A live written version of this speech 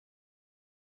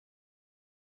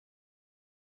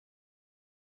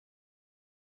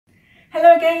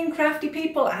Hello again, crafty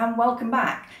people, and welcome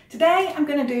back. Today I'm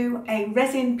going to do a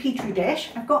resin petri dish.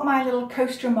 I've got my little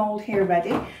coaster mold here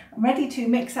ready. I'm ready to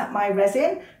mix up my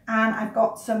resin, and I've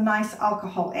got some nice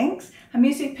alcohol inks. I'm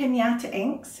using Pinata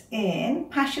inks in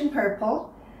Passion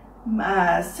Purple,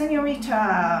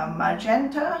 Senorita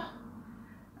Magenta,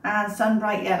 and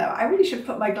Sunbright Yellow. I really should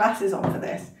put my glasses on for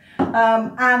this.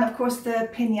 And of course the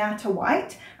Pinata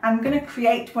White. I'm going to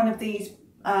create one of these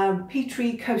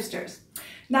petri coasters.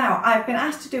 Now, I've been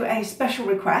asked to do a special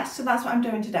request, so that's what I'm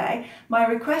doing today. My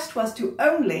request was to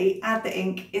only add the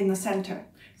ink in the center.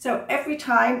 So every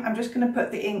time I'm just going to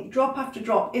put the ink drop after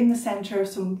drop in the center,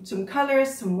 some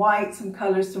colours, some white, some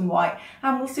colours, some white,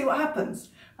 and we'll see what happens.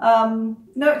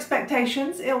 No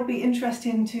expectations. It'll be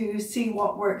interesting to see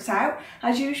what works out.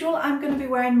 As usual, I'm going to be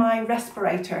wearing my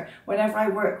respirator whenever I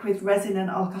work with resin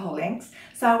and alcohol inks.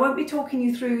 So I won't be talking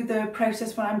you through the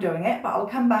process when I'm doing it, but I'll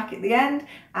come back at the end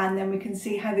and then we can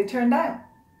see how they turned out.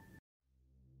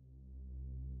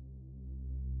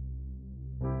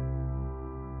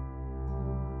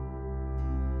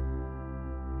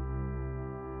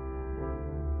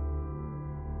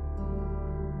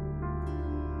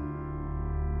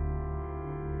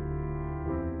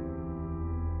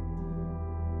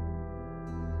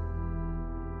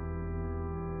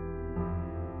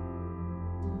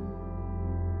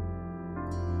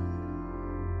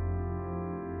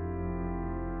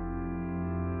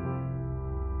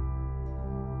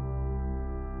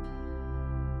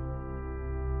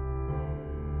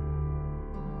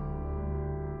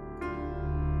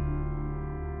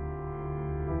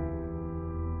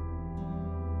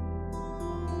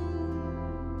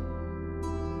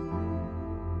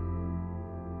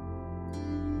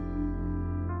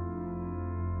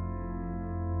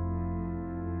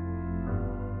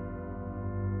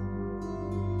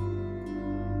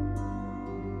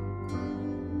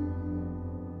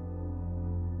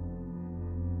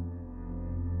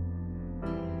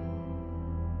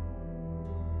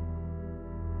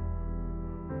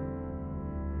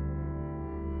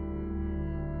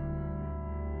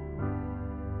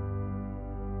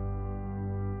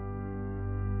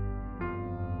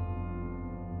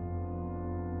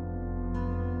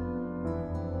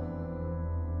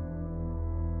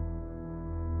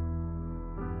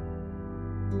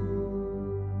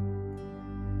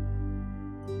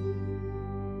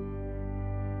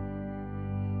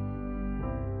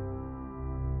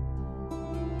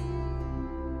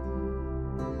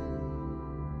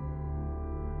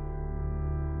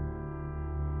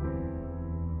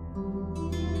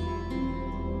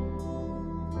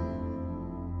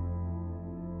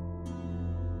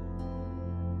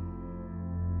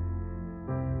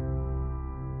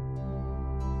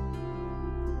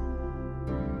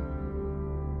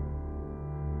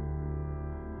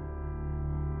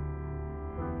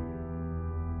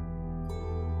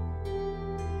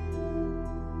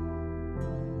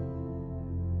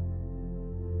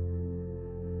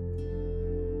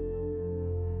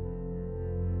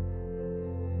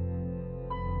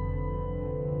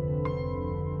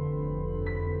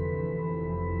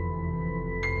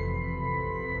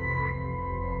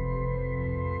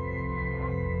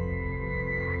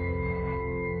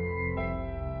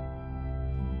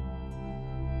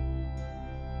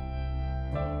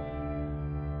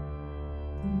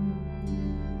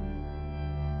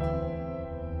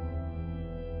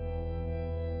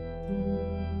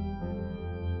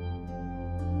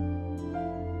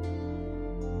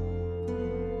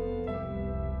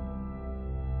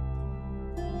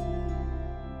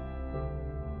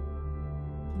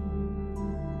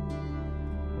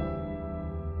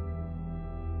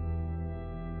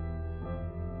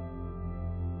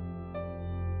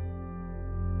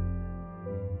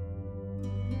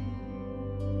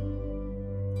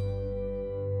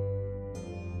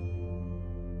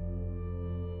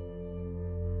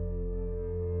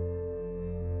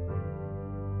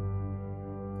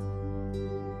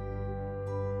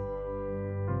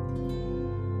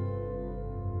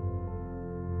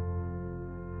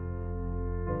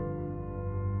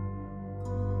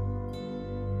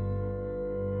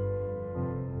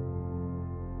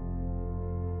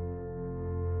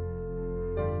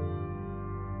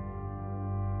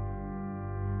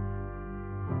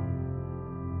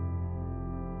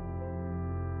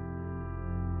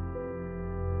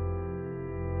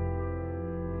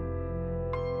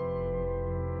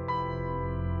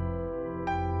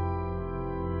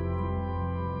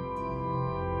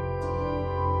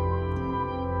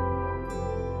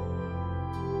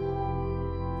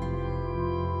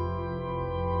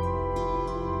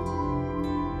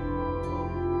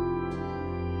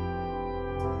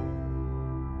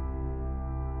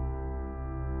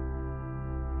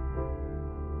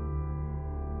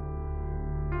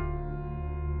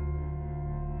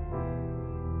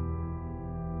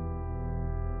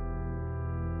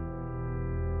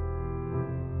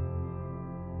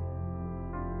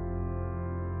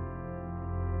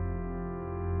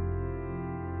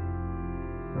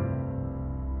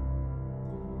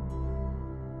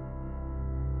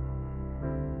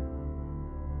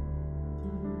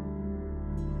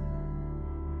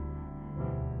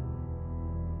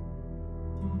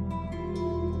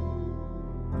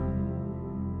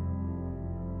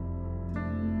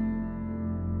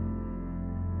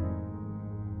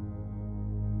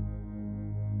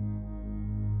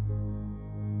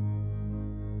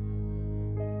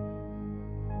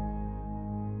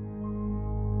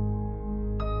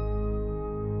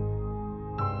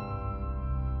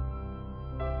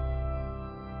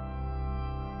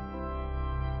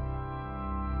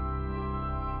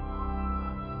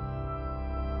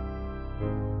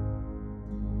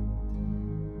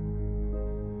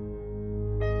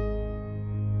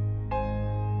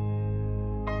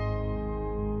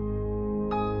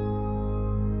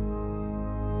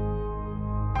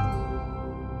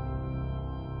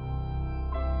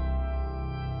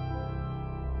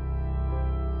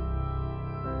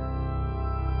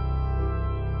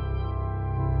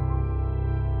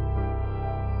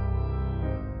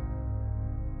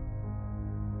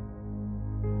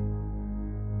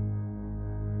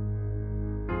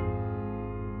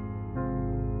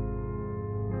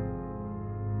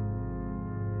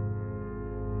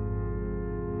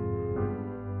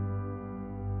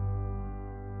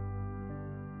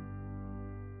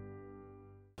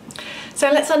 So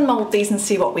let's unmold these and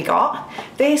see what we got.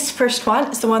 This first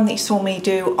one is the one that you saw me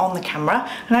do on the camera,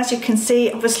 and as you can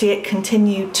see, obviously it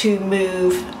continued to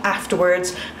move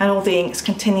afterwards, and all the inks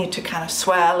continued to kind of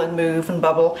swell and move and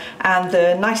bubble, and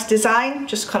the nice design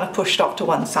just kind of pushed off to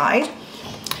one side.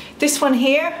 This one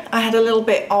here, I had a little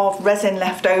bit of resin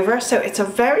left over, so it's a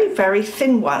very, very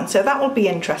thin one, so that will be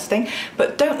interesting,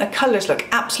 but don't the colours look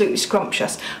absolutely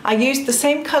scrumptious. I used the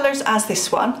same colours as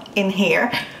this one in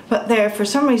here, but they're for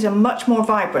some reason much more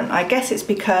vibrant. I guess it's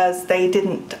because they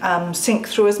didn't sink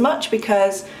through as much,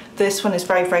 because this one is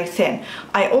very, very thin.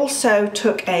 I also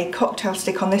took a cocktail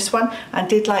stick on this one and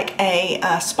did like a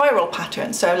spiral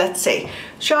pattern, so let's see.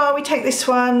 Shall we take this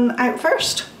one out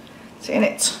first? See, in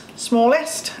its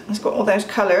smallest, it's got all those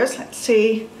colours. Let's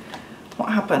see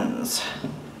what happens.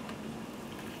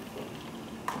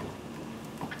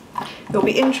 It'll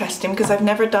be interesting because I've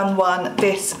never done one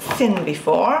this thin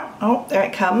before. Oh, there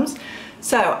it comes.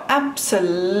 So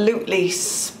absolutely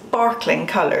sparkling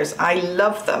colours. I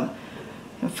love them.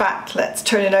 In fact, let's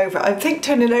turn it over. I think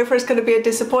turning it over is going to be a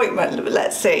disappointment, but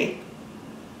let's see.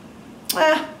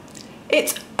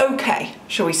 It's okay,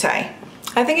 shall we say.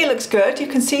 I think it looks good. You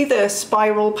can see the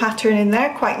spiral pattern in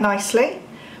there quite nicely,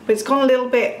 but it's gone a little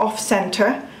bit off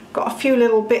center. Got a few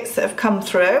little bits that have come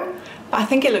through, but I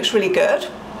think it looks really good.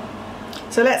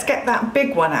 So let's get that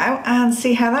big one out and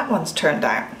see how that one's turned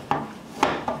out.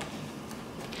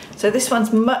 So this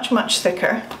one's much, much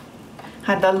thicker,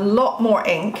 had a lot more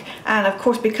ink, and of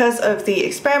course because of the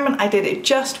experiment I did it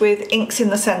just with inks in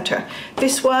the center.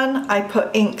 This one I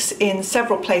put inks in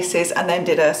several places and then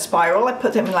did a spiral. I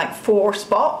put them in like 4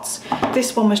 spots.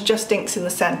 This one was just inks in the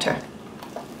center.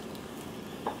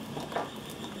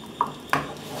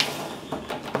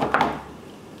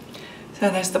 So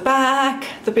there's the back,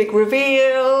 the big reveal.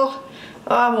 Oh,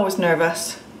 I'm always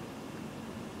nervous.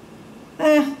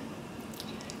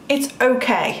 It's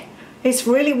okay. It's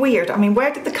really weird. I mean,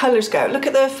 where did the colours go? Look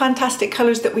at the fantastic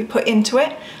colours that we put into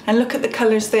it, and look at the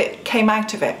colours that came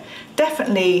out of it.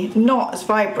 Definitely not as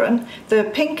vibrant. The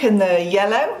pink and the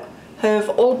yellow have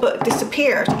all but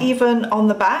disappeared, even on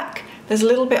the back. There's a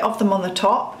little bit of them on the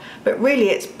top, but really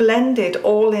it's blended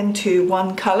all into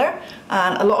one colour,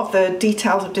 and a lot of the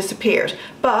details have disappeared.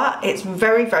 But it's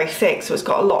very, very thick, so it's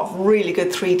got a lot of really good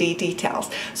 3D details.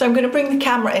 So I'm going to bring the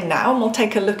camera in now and we'll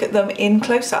take a look at them in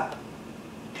close-up.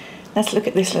 Let's look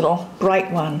at this little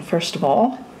bright one first of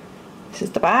all. This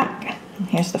is the back, and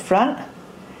here's the front.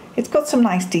 It's got some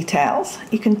nice details.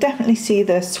 You can definitely see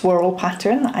the swirl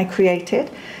pattern that I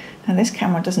created, and this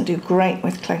camera doesn't do great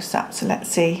with close-up, so let's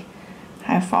see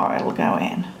how far it'll go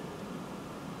in.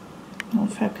 We'll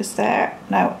focus there.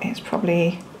 No, it's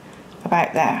probably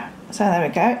about there. So there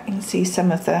we go. You can see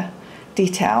some of the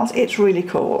details. It's really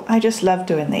cool. I just love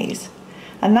doing these.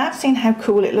 And now I've seen how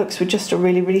cool it looks with just a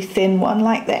really, really thin one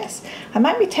like this. I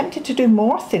might be tempted to do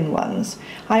more thin ones.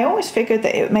 I always figured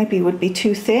that it maybe would be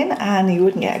too thin and you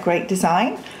wouldn't get a great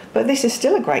design, but this is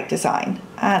still a great design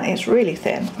and it's really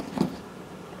thin,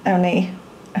 only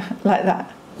like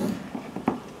that.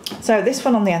 So this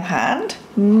one on the other hand,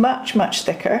 much, much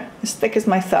thicker, as thick as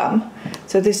my thumb.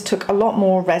 So this took a lot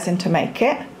more resin to make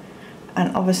it.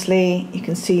 And obviously you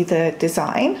can see the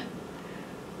design.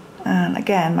 And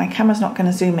again, my camera's not going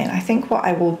to zoom in. I think what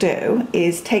I will do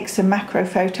is take some macro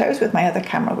photos with my other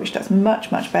camera, which does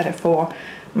much, much better for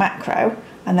macro.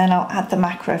 And then I'll add the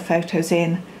macro photos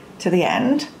in to the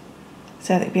end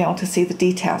so that you'll be able to see the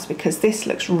details, because this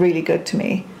looks really good to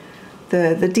me.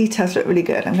 The details look really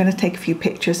good. I'm going to take a few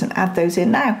pictures and add those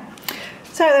in now.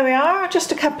 So there we are,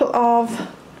 just a couple of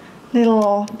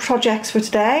little projects for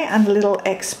today and a little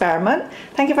experiment.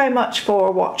 Thank you very much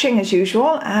for watching as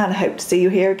usual, and I hope to see you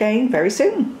here again very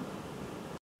soon.